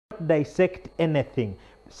not dissect anything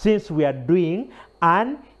since we are doing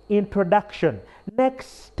an introduction.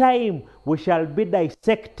 Next time we shall be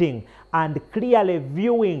dissecting and clearly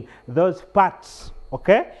viewing those parts.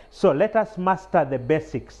 Okay, so let us master the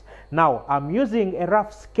basics. Now I'm using a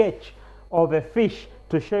rough sketch of a fish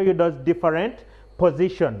to show you those different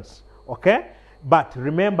positions. Okay, but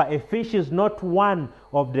remember, a fish is not one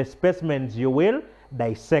of the specimens you will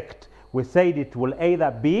dissect. We said it will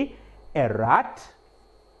either be a rat.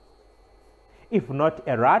 If not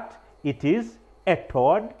a rat, it is a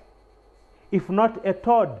toad. If not a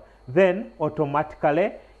toad, then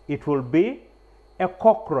automatically it will be a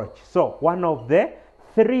cockroach. So one of the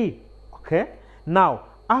three. Okay, now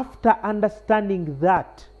after understanding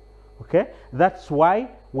that, okay, that's why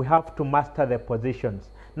we have to master the positions.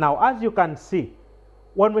 Now as you can see,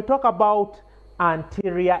 when we talk about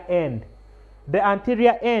anterior end, the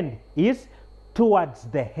anterior end is towards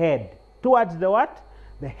the head. Towards the what?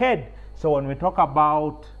 The head. So when we talk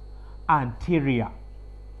about anterior,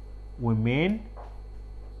 we mean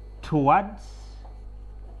towards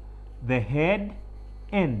the head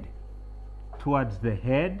end. Towards the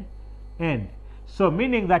head end. So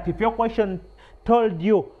meaning that if your question told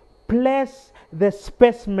you place the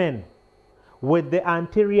specimen with the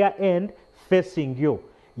anterior end facing you,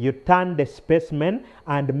 you turn the specimen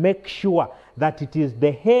and make sure that it is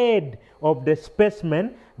the head of the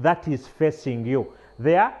specimen that is facing you.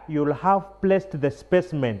 There you'll have placed the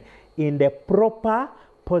specimen in the proper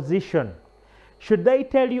position. Should they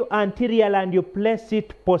tell you anterior and you place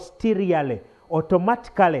it posteriorly,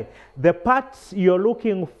 automatically the parts you're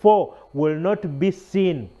looking for will not be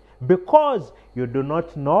seen because you do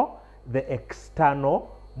not know the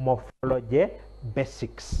external morphology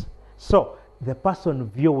basics. So the person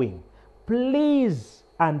viewing, please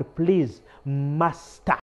and please master